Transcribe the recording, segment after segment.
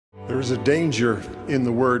There's a danger in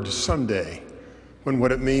the word someday when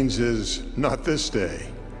what it means is not this day.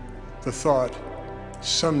 The thought,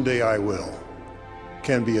 someday I will,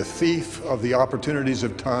 can be a thief of the opportunities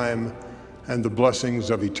of time and the blessings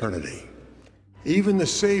of eternity. Even the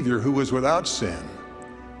Savior, who was without sin,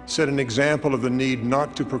 set an example of the need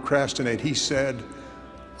not to procrastinate. He said,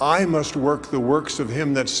 I must work the works of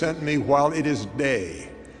him that sent me while it is day.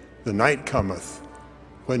 The night cometh,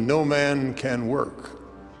 when no man can work.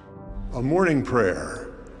 A morning prayer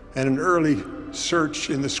and an early search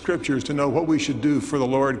in the scriptures to know what we should do for the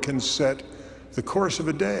Lord can set the course of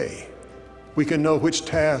a day. We can know which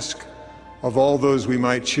task of all those we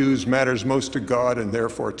might choose matters most to God and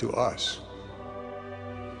therefore to us.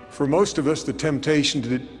 For most of us, the temptation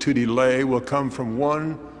to delay will come from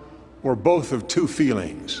one or both of two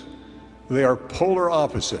feelings. They are polar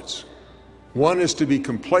opposites. One is to be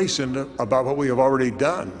complacent about what we have already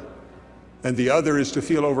done, and the other is to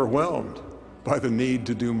feel overwhelmed by the need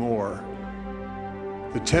to do more.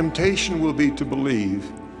 The temptation will be to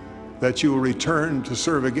believe that you will return to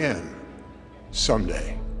serve again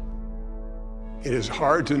someday. It is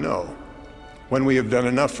hard to know when we have done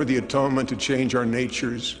enough for the atonement to change our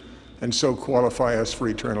natures and so qualify us for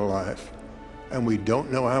eternal life. And we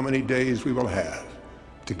don't know how many days we will have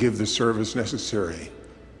to give the service necessary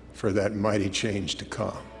for that mighty change to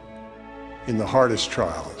come. In the hardest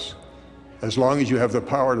trials, as long as you have the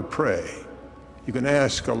power to pray, you can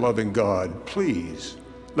ask a loving God, please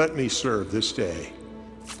let me serve this day.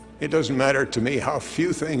 It doesn't matter to me how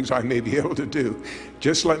few things I may be able to do.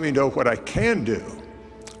 Just let me know what I can do.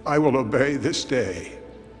 I will obey this day.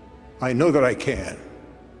 I know that I can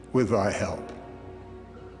with thy help.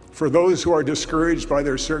 For those who are discouraged by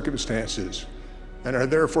their circumstances and are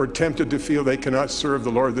therefore tempted to feel they cannot serve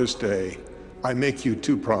the Lord this day, I make you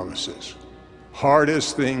two promises. Hard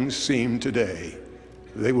as things seem today,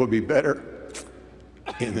 they will be better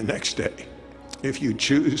in the next day if you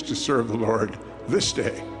choose to serve the Lord this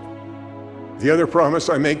day. The other promise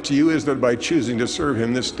I make to you is that by choosing to serve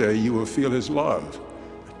him this day, you will feel his love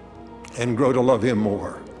and grow to love him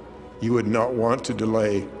more. You would not want to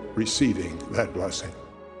delay receiving that blessing.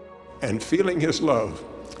 And feeling his love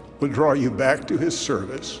will draw you back to his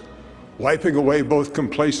service, wiping away both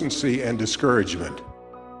complacency and discouragement.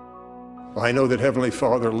 I know that Heavenly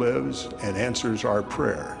Father lives and answers our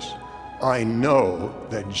prayers. I know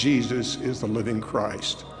that Jesus is the living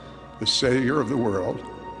Christ, the Savior of the world,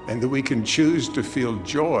 and that we can choose to feel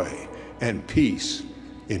joy and peace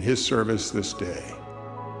in his service this day.